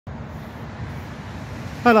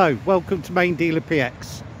Hello, welcome to Main Dealer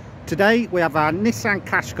PX. Today we have our Nissan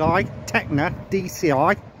QASHQAI TEKNA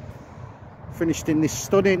DCi, finished in this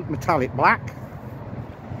stunning metallic black.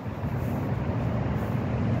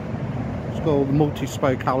 It's got all the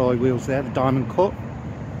multi-spoke alloy wheels there, the diamond cut.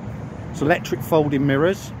 It's electric folding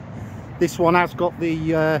mirrors. This one has got the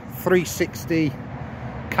 360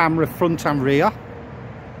 camera front and rear.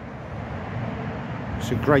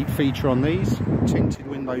 It's a great feature on these, tinted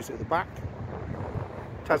windows at the back.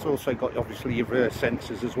 It has also got obviously your rear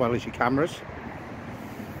sensors as well as your cameras.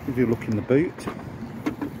 If you look in the boot,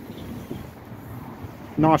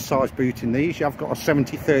 nice size boot in these. You have got a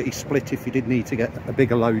 70-30 split if you did need to get a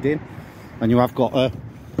bigger load in, and you have got a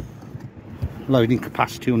loading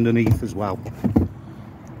capacity underneath as well.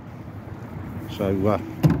 So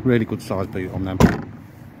really good size boot on them. Take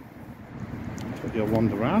your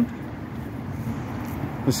wander around.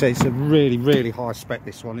 I say it's a really high spec,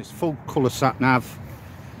 this one. It's full colour sat nav,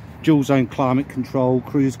 dual zone climate control,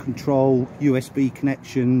 cruise control, USB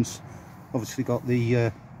connections, obviously got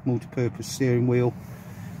the multi-purpose steering wheel,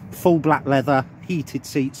 full black leather, heated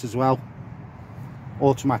seats as well,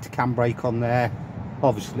 automatic handbrake on there,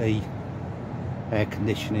 obviously air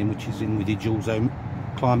conditioning which is in with your dual zone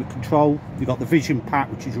climate control. You've got the vision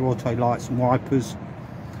pack which is your auto lights and wipers.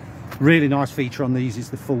 Really nice feature on these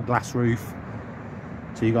is the full glass roof,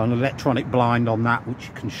 so you've got an electronic blind on that which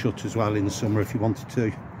you can shut as well in the summer if you wanted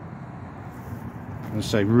to. And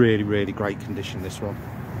so really great condition, this one.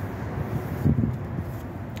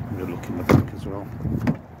 We'll look in the back as well.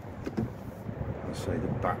 I say the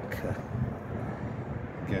back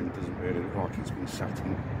again doesn't really look like it's been sat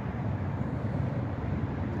in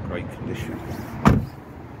great condition.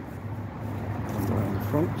 And around the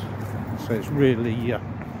front, so it's really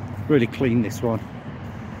clean, this one.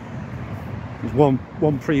 There's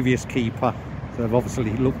one previous keeper, so they've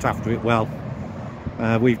obviously looked after it well.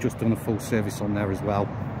 We've just done a full service on there as well.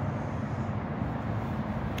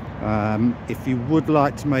 If you would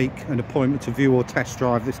like to make an appointment to view or test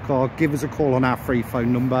drive this car, give us a call on our free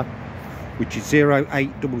phone number, which is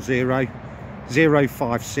 0800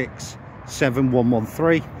 056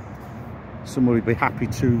 7113. Someone will be happy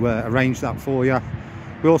to arrange that for you.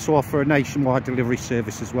 We also offer a nationwide delivery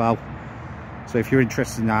service as well, so if you're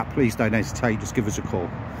interested in that, please don't hesitate, just give us a call.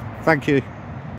 Thank you.